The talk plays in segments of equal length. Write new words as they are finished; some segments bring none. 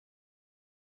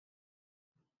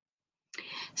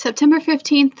September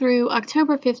 15th through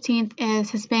October 15th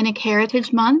is Hispanic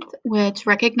Heritage Month, which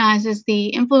recognizes the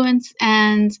influence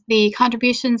and the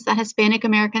contributions that Hispanic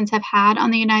Americans have had on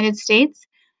the United States.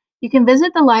 You can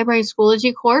visit the library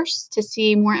Schoology course to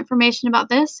see more information about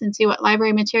this and see what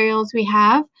library materials we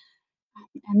have.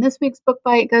 And this week's book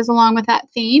bite goes along with that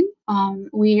theme.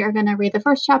 We are going to read the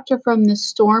first chapter from the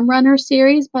Storm Runner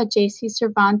series by J.C.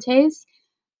 Cervantes.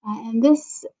 And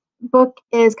this book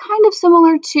is kind of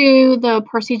similar to the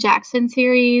Percy Jackson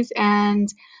series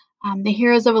and the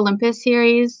Heroes of Olympus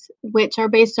series, which are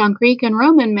based on Greek and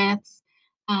Roman myths.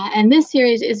 And this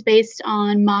series is based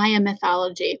on Maya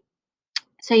mythology.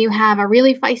 So you have a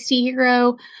really feisty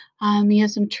hero, you have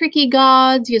some tricky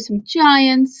gods, you have some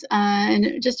giants,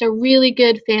 and just a really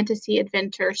good fantasy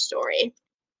adventure story.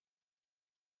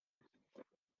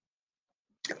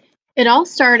 It all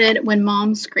started when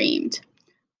Mom screamed.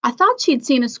 I thought she'd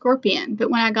seen a scorpion, but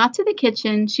when I got to the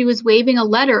kitchen, she was waving a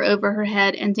letter over her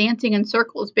head and dancing in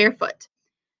circles barefoot.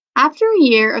 After a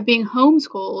year of being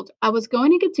homeschooled, I was going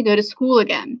to get to go to school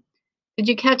again. Did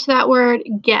you catch that word?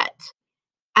 Get.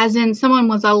 As in, someone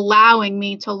was allowing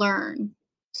me to learn.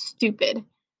 Stupid.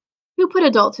 Who put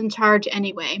adults in charge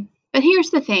anyway? But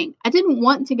here's the thing, I didn't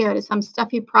want to go to some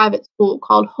stuffy private school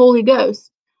called Holy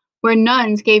Ghost, where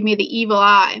nuns gave me the evil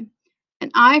eye. And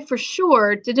I for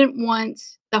sure didn't want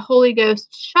the Holy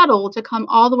Ghost shuttle to come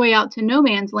all the way out to no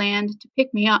man's land to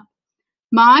pick me up.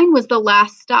 Mine was the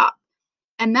last stop,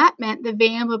 and that meant the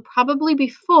van would probably be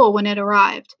full when it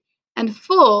arrived. And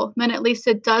full meant at least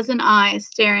a dozen eyes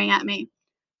staring at me.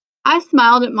 I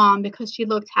smiled at Mom because she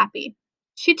looked happy.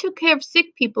 She took care of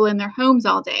sick people in their homes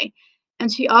all day,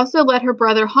 and she also let her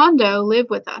brother Hondo live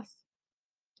with us.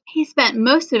 He spent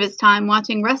most of his time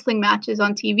watching wrestling matches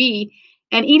on TV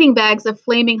and eating bags of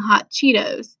flaming hot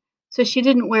Cheetos, so she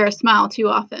didn't wear a smile too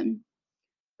often.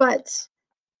 But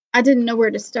I didn't know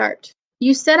where to start.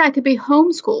 You said I could be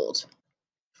homeschooled.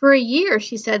 For a year,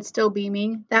 she said, still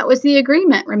beaming. That was the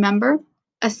agreement, remember?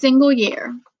 A single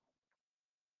year.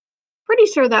 Pretty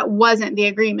sure that wasn't the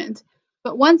agreement,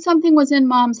 but once something was in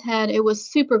Mom's head, it was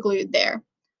superglued there.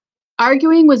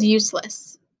 Arguing was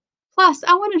useless. Plus,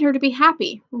 I wanted her to be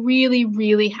happy, really,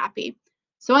 really happy.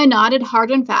 So I nodded hard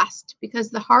and fast, because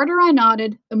the harder I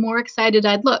nodded, the more excited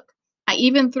I'd look. I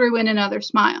even threw in another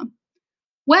smile.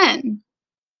 When?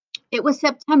 It was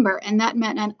September, and that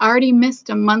meant I'd already missed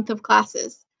a month of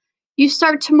classes. You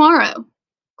start tomorrow.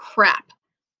 Crap.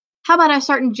 How about I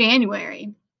start in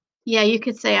January? Yeah, you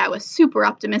could say I was super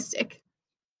optimistic.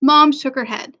 Mom shook her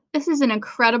head. This is an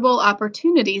incredible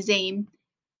opportunity, Zane.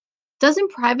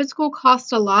 Doesn't private school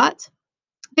cost a lot?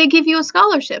 They give you a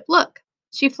scholarship. Look.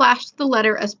 She flashed the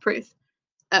letter as proof.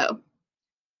 Oh.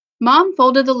 Mom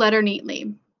folded the letter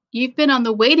neatly. You've been on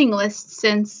the waiting list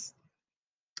since.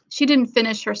 She didn't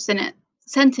finish her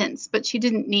sentence, but she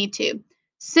didn't need to.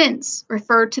 Since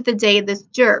referred to the day this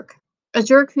jerk, a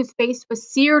jerk whose face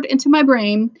was seared into my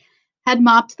brain, had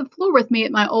mopped the floor with me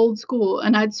at my old school,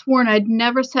 and I'd sworn I'd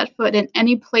never set foot in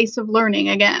any place of learning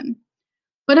again.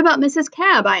 What about Mrs.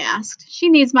 Cab? I asked. She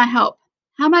needs my help.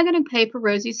 How am I going to pay for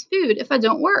Rosie's food if I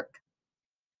don't work?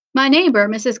 My neighbor,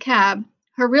 Mrs. Cab,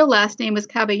 her real last name was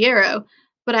Caballero,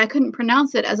 but I couldn't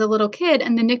pronounce it as a little kid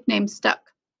and the nickname stuck.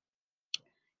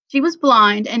 She was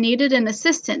blind and needed an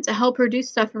assistant to help her do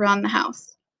stuff around the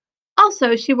house.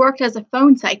 Also, she worked as a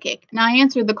phone psychic, and I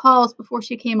answered the calls before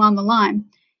she came on the line.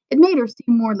 It made her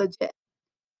seem more legit.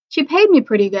 She paid me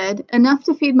pretty good, enough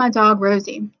to feed my dog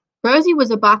Rosie. Rosie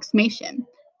was a Boxmatian,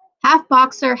 half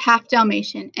boxer, half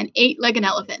Dalmatian, and ate like an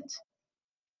elephant.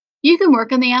 You can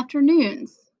work in the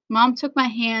afternoons. Mom took my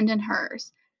hand in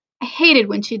hers. I hated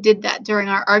when she did that during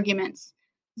our arguments.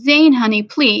 Zane, honey,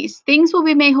 please, things will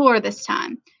be mejor this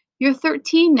time. You're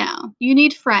 13 now. You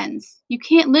need friends. You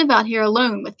can't live out here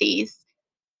alone with these.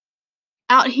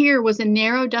 Out here was a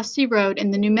narrow, dusty road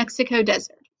in the New Mexico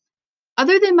desert.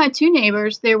 Other than my two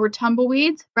neighbors, there were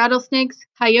tumbleweeds, rattlesnakes,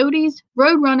 coyotes,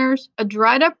 roadrunners, a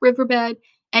dried up riverbed,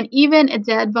 and even a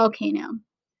dead volcano.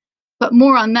 But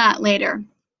more on that later.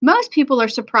 Most people are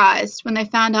surprised when they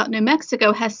found out New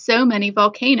Mexico has so many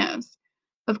volcanoes.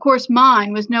 Of course,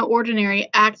 mine was no ordinary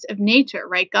act of nature,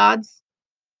 right, gods?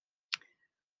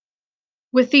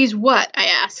 With these what? I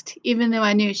asked, even though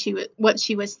I knew what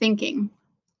she was thinking.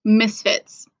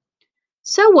 Misfits.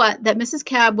 So what that Mrs.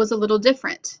 Cab was a little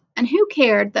different, and who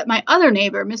cared that my other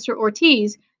neighbor, Mr.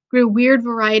 Ortiz, grew weird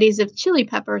varieties of chili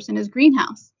peppers in his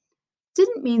greenhouse?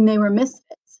 Didn't mean they were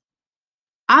misfits.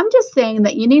 I'm just saying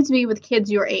that you need to be with kids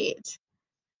your age.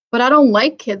 But I don't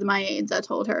like kids my age, I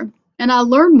told her, and I'll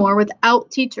learn more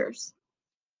without teachers.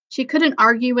 She couldn't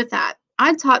argue with that.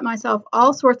 I'd taught myself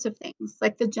all sorts of things,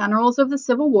 like the generals of the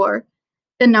Civil War,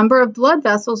 the number of blood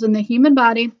vessels in the human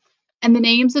body, and the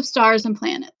names of stars and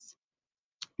planets.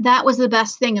 That was the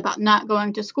best thing about not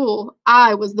going to school.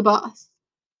 I was the boss.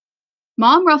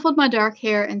 Mom ruffled my dark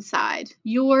hair and sighed.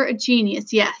 You're a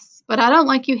genius, yes, but I don't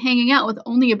like you hanging out with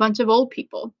only a bunch of old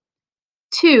people.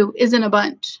 Two isn't a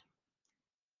bunch.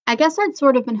 I guess I'd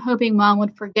sort of been hoping Mom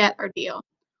would forget our deal.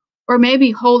 Or maybe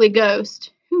Holy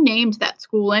Ghost, who named that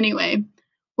school anyway,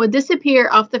 would disappear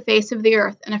off the face of the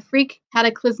earth in a freak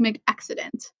cataclysmic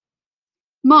accident.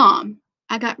 Mom,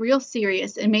 I got real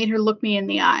serious and made her look me in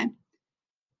the eye.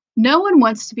 No one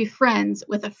wants to be friends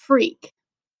with a freak.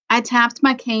 I tapped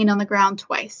my cane on the ground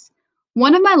twice.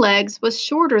 One of my legs was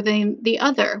shorter than the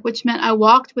other, which meant I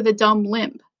walked with a dumb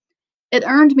limp. It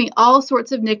earned me all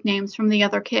sorts of nicknames from the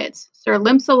other kids: Sir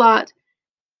Limps-a-Lot,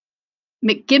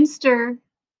 McGimster,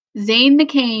 Zane the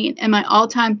Cane, and my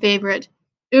all-time favorite,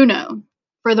 Uno,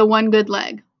 for the one good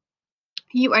leg.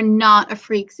 You are not a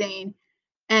freak, Zane.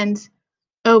 And,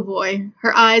 oh boy,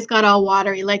 her eyes got all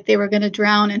watery like they were going to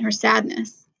drown in her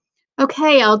sadness.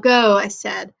 Okay, I'll go, I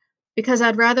said, because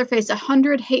I'd rather face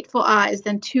 100 hateful eyes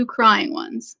than 2 crying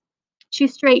ones. She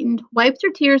straightened, wiped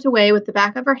her tears away with the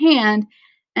back of her hand,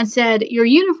 and said, Your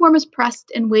uniform is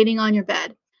pressed and waiting on your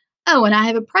bed. Oh, and I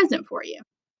have a present for you.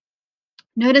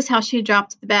 Notice how she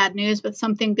dropped the bad news with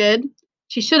something good?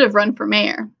 She should have run for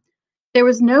mayor. There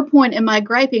was no point in my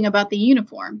griping about the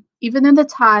uniform, even though the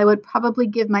tie would probably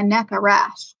give my neck a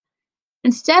rash.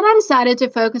 Instead, I decided to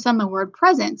focus on the word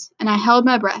present, and I held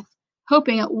my breath,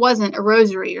 hoping it wasn't a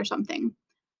rosary or something.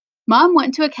 Mom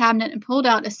went to a cabinet and pulled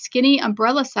out a skinny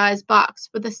umbrella-sized box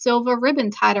with a silver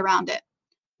ribbon tied around it.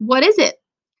 What is it?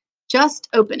 Just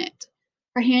open it.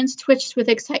 Her hands twitched with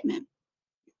excitement.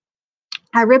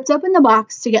 I ripped open the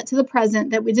box to get to the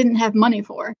present that we didn't have money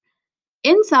for.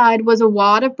 Inside was a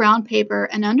wad of brown paper,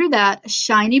 and under that, a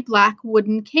shiny black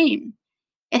wooden cane.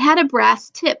 It had a brass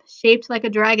tip shaped like a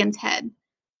dragon's head.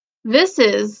 This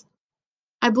is...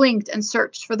 I blinked and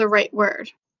searched for the right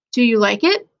word. Do you like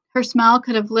it? Her smile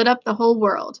could have lit up the whole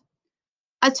world.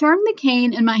 I turned the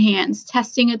cane in my hands,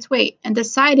 testing its weight, and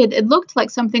decided it looked like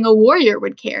something a warrior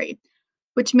would carry,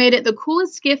 which made it the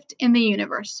coolest gift in the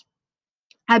universe.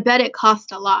 I bet it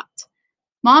cost a lot.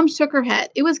 Mom shook her head.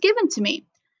 It was given to me.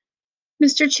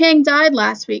 Mr. Chang died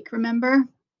last week, remember?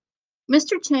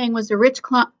 Mr. Chang was a rich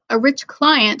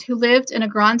client who lived in a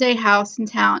grande house in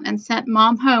town and sent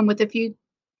Mom home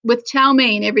with chow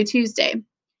mein every Tuesday.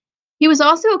 He was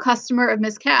also a customer of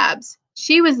Miss Cabb's.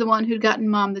 She was the one who'd gotten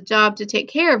Mom the job to take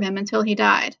care of him until he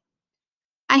died.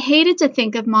 I hated to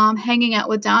think of Mom hanging out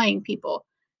with dying people,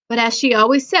 but as she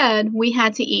always said, we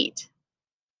had to eat.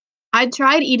 I'd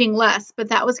tried eating less, but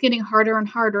that was getting harder and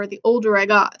harder the older I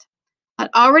got. I'd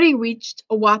already reached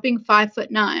a whopping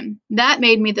 5'9". That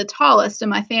made me the tallest in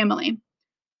my family.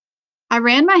 I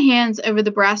ran my hands over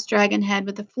the brass dragon head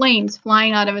with the flames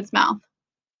flying out of its mouth.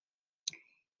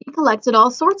 He collected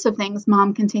all sorts of things,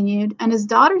 Mom continued, and his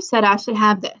daughter said I should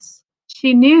have this.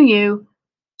 She knew you.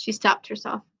 She stopped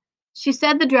herself. She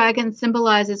said the dragon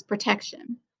symbolizes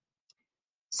protection.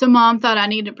 So Mom thought I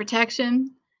needed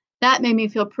protection? That made me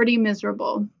feel pretty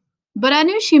miserable. But I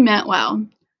knew she meant well.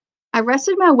 I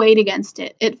rested my weight against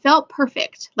it. It felt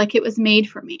perfect, like it was made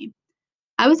for me.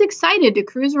 I was excited to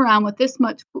cruise around with this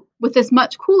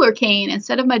much cooler cane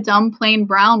instead of my dumb plain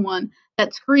brown one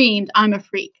that screamed, I'm a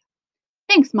freak.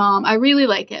 Thanks, Mom. I really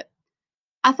like it.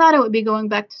 I thought it would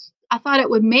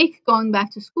make going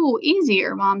back to school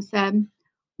easier, Mom said.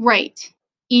 Right.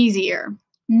 Easier.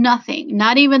 Nothing,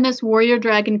 not even this warrior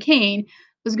dragon cane,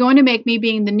 was going to make me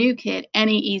being the new kid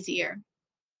any easier.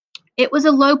 It was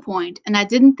a low point, and I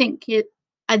didn't think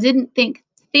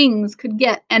things could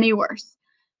get any worse.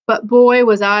 But boy,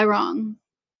 was I wrong.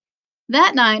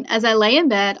 That night, as I lay in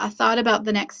bed, I thought about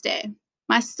the next day.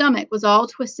 My stomach was all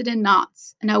twisted in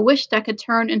knots, and I wished I could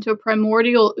turn into a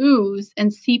primordial ooze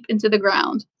and seep into the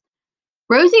ground.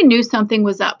 Rosie knew something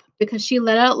was up because she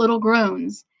let out little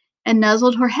groans and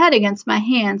nuzzled her head against my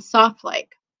hand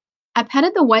soft-like. I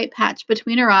petted the white patch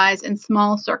between her eyes in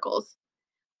small circles.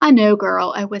 I know,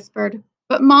 girl, I whispered,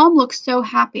 but Mom looked so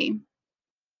happy.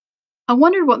 I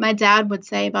wondered what my dad would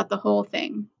say about the whole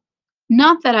thing.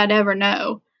 Not that I'd ever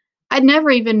know. I'd never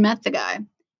even met the guy.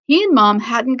 He and Mom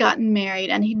hadn't gotten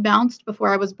married, and he'd bounced before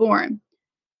I was born.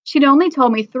 She'd only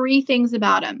told me 3 things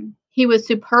about him. He was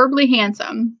superbly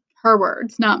handsome. Her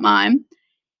words, not mine.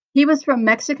 He was from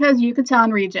Mexico's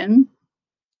Yucatan region.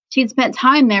 She'd spent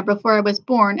time there before I was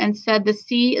born and said the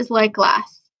sea is like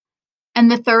glass.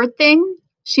 And the 3rd thing,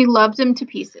 she loved him to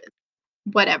pieces.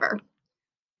 Whatever.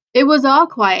 It was all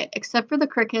quiet except for the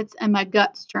crickets and my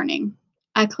guts churning.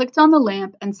 I clicked on the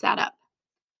lamp and sat up.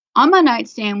 On my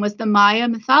nightstand was the Maya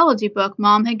mythology book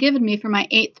Mom had given me for my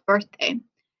 8th birthday.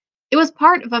 It was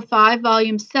part of a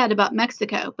 5-volume set about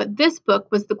Mexico, but this book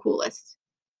was the coolest.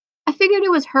 I figured it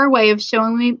was her way of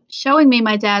showing me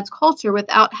my dad's culture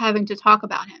without having to talk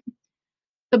about him.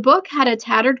 The book had a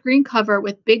tattered green cover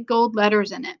with big gold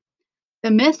letters in it.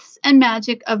 The Myths and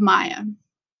Magic of Maya.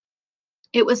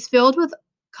 It was filled with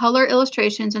color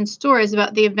illustrations and stories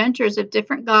about the adventures of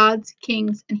different gods,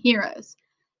 kings, and heroes.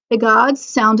 The gods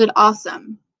sounded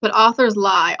awesome, but authors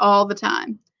lie all the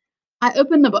time. I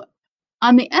opened the book.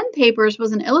 On the end papers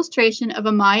was an illustration of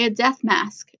a Maya death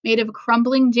mask made of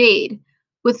crumbling jade,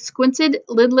 with squinted,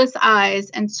 lidless eyes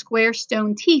and square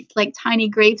stone teeth like tiny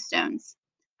gravestones.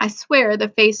 I swear the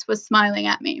face was smiling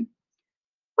at me.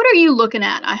 "What are you looking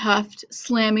at?" I huffed,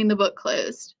 slamming the book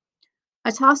closed.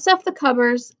 I tossed off the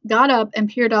covers, got up, and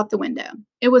peered out the window.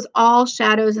 It was all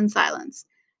shadows and silence.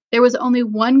 There was only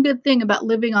one good thing about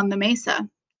living on the mesa.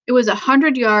 It was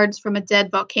 100 yards from a dead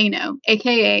volcano,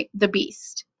 aka the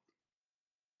Beast.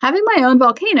 Having my own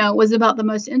volcano was about the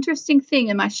most interesting thing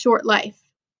in my short life.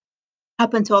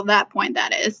 Up until that point,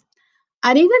 that is.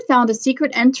 I'd even found a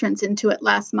secret entrance into it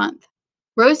last month.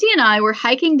 Rosie and I were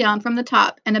hiking down from the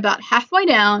top, and about halfway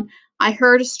down, I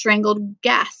heard a strangled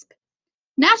gasp.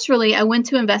 Naturally, I went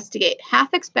to investigate,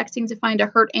 half expecting to find a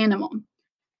hurt animal.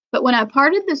 But when I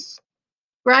parted the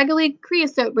scraggly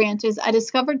creosote branches, I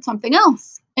discovered something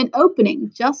else, an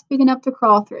opening just big enough to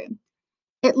crawl through.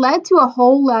 It led to a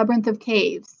whole labyrinth of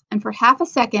caves, and for half a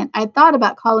second, I thought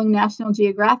about calling National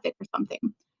Geographic or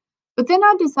something. But then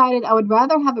I decided I would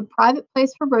rather have a private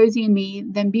place for Rosie and me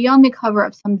than be on the cover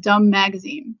of some dumb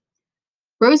magazine.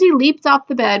 Rosie leaped off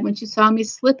the bed when she saw me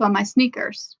slip on my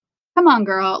sneakers. "Come on,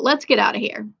 girl, let's get out of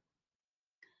here."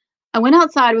 I went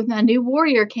outside with my new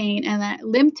warrior cane and I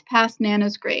limped past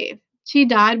Nana's grave. She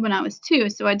died when I was 2,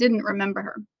 so I didn't remember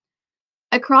her.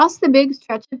 I crossed the big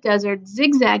stretch of desert,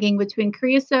 zigzagging between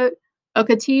Creosote,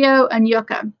 Ocotillo, and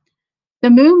Yucca. The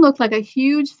moon looked like a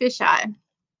huge fisheye.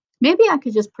 "Maybe I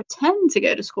could just pretend to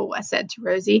go to school," I said to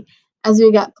Rosie as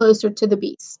we got closer to the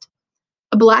Beast,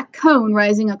 a black cone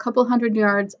rising a couple 100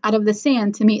 yards out of the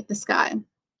sand to meet the sky.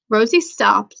 Rosie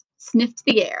stopped, sniffed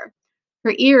the air.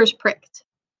 Her ears pricked.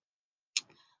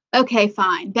 "Okay,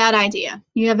 fine. Bad idea.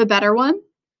 You have a better one?"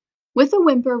 With a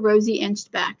whimper, Rosie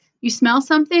inched back. "You smell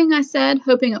something?" I said,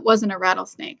 hoping it wasn't a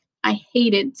rattlesnake. I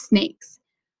hated snakes.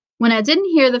 When I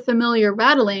didn't hear the familiar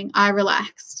rattling, I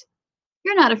relaxed.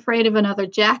 "You're not afraid of another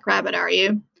jackrabbit, are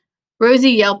you?"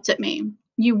 Rosie yelped at me.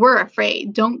 "You were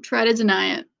afraid. Don't try to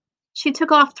deny it." She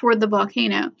took off toward the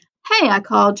volcano. "Hey," I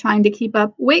called, trying to keep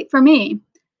up. "Wait for me."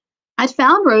 I'd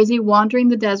found Rosie wandering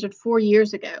the desert 4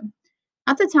 years ago.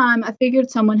 At the time, I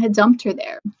figured someone had dumped her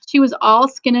there. She was all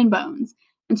skin and bones,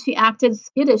 and she acted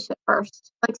skittish at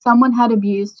first, like someone had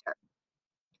abused her.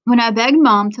 When I begged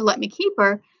Mom to let me keep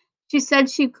her, she said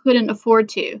she couldn't afford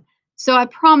to, so I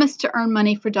promised to earn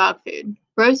money for dog food.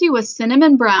 Rosie was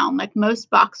cinnamon brown, like most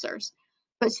boxers,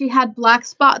 but she had black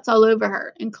spots all over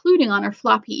her, including on her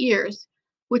floppy ears,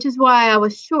 which is why I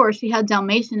was sure she had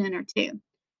Dalmatian in her too.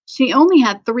 She only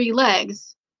had 3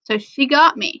 legs, so she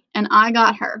got me, and I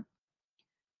got her.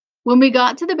 When we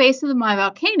got to the base of my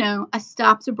volcano, I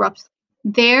stopped abruptly.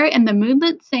 There in the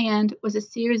moonlit sand was a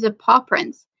series of paw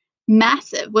prints,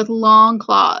 massive with long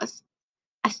claws.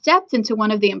 I stepped into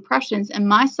one of the impressions, and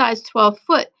my size 12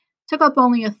 foot took up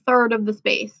only a third of the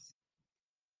space.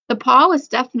 The paw was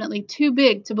definitely too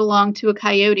big to belong to a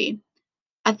coyote.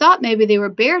 I thought maybe they were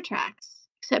bear tracks,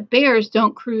 except bears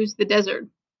don't cruise the desert.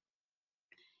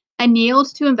 I kneeled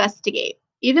to investigate.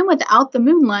 Even without the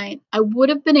moonlight, I would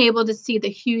have been able to see the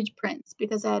huge prints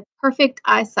because I had perfect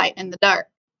eyesight in the dark.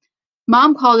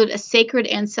 Mom called it a sacred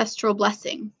ancestral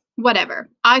blessing. Whatever.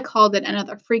 I called it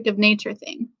another freak of nature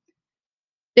thing.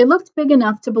 "They looked big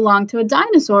enough to belong to a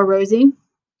dinosaur, Rosie."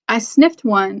 I sniffed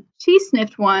one, she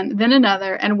sniffed one, then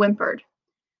another, and whimpered.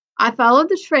 I followed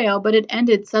the trail, but it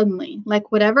ended suddenly,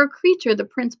 like whatever creature the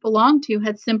prints belonged to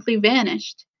had simply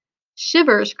vanished.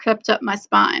 Shivers crept up my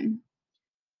spine.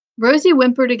 Rosie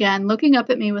whimpered again, looking up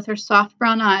at me with her soft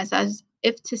brown eyes as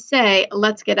if to say,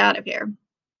 "Let's get out of here."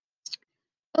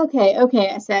 "Okay, okay,"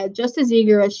 I said, just as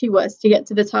eager as she was to get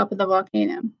to the top of the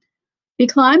volcano. We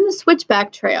climbed the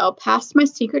switchback trail past my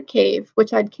secret cave,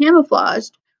 which I'd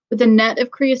camouflaged with a net of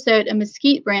creosote and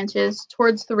mesquite branches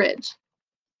towards the ridge.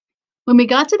 When we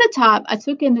got to the top, I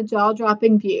took in the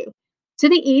jaw-dropping view. To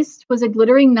the east was a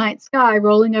glittering night sky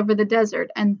rolling over the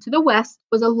desert, and to the west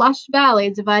was a lush valley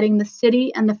dividing the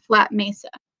city and the flat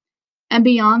mesa. And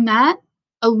beyond that,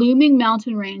 a looming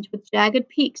mountain range with jagged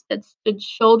peaks that stood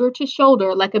shoulder to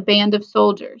shoulder like a band of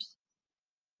soldiers.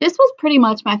 This was pretty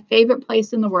much my favorite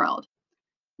place in the world.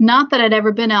 Not that I'd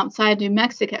ever been outside New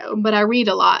Mexico, but I read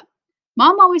a lot.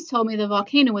 Mom always told me the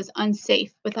volcano was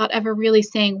unsafe without ever really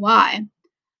saying why.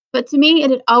 But to me,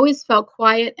 it had always felt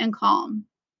quiet and calm.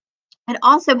 It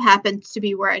also happened to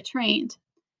be where I trained.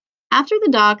 After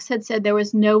the docs had said there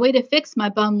was no way to fix my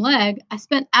bum leg, I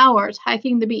spent hours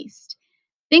hiking the beast,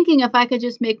 thinking if I could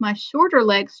just make my shorter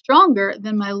leg stronger,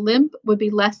 then my limp would be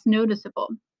less noticeable.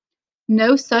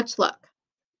 No such luck.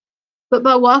 But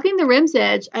by walking the rim's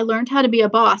edge, I learned how to be a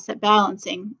boss at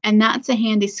balancing, and that's a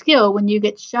handy skill when you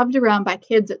get shoved around by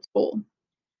kids at school.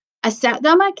 I sat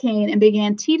down my cane and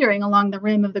began teetering along the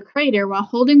rim of the crater while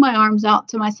holding my arms out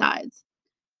to my sides.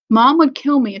 Mom would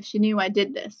kill me if she knew I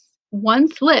did this. One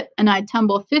slip and I'd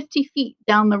tumble 50 feet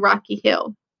down the rocky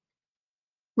hill.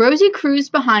 Rosie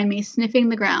cruised behind me, sniffing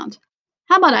the ground.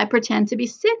 How about I pretend to be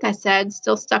sick? I said,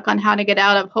 still stuck on how to get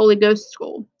out of Holy Ghost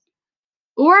school.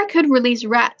 Or I could release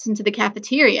rats into the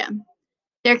cafeteria.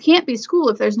 There can't be school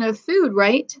if there's no food,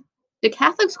 right? Do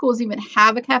Catholic schools even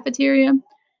have a cafeteria?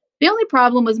 The only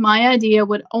problem was my idea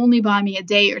would only buy me a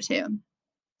day or two.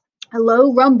 A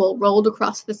low rumble rolled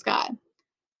across the sky.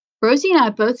 Rosie and I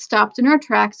both stopped in our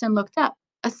tracks and looked up.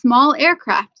 A small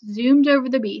aircraft zoomed over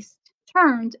the beast,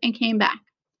 turned, and came back.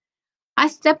 I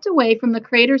stepped away from the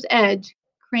crater's edge,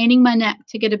 craning my neck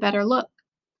to get a better look.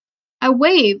 I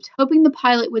waved, hoping the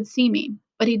pilot would see me,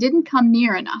 but he didn't come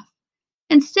near enough.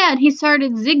 Instead, he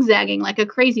started zigzagging like a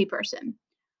crazy person.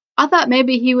 I thought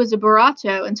maybe he was a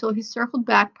Baracho until he circled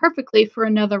back perfectly for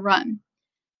another run.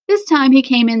 This time he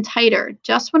came in tighter.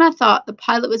 Just when I thought the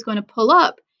pilot was going to pull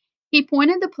up, he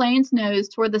pointed the plane's nose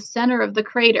toward the center of the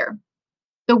crater.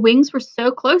 The wings were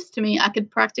so close to me I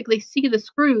could practically see the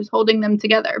screws holding them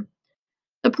together.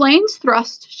 The plane's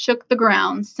thrust shook the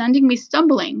ground, sending me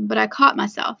stumbling, but I caught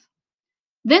myself.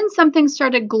 Then something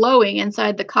started glowing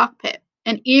inside the cockpit,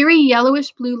 an eerie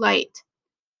yellowish blue light.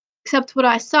 Except what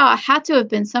I saw had to have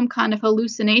been some kind of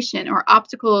hallucination or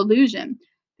optical illusion,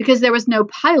 because there was no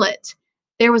pilot.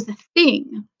 There was a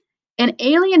thing, an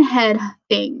alien head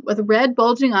thing with red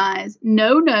bulging eyes,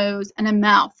 no nose, and a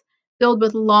mouth filled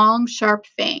with long, sharp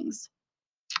fangs.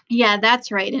 Yeah,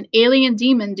 that's right, an alien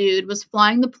demon dude was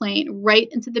flying the plane right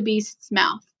into the beast's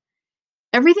mouth.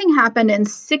 Everything happened in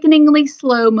sickeningly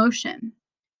slow motion.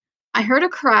 I heard a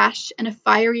crash and a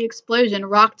fiery explosion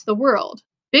rocked the world,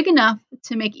 big enough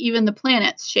to make even the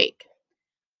planets shake.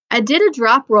 I did a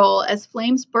drop roll as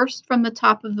flames burst from the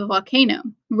top of the volcano.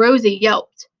 Rosie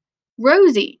yelped.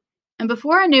 Rosie! And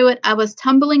before I knew it, I was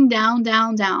tumbling down,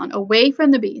 down, down, away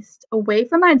from the beast, away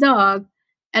from my dog,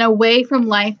 and away from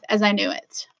life as I knew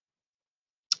it.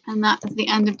 And that is the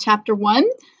end of chapter 1.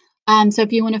 So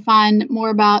if you want to find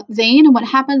more about Zane and what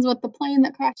happens with the plane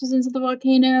that crashes into the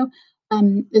volcano,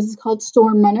 this is called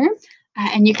Storm Runner,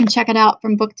 and you can check it out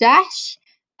from Book Dash,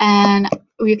 and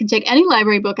you can check any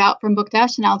library book out from Book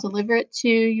Dash, and I'll deliver it to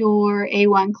your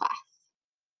A1 class.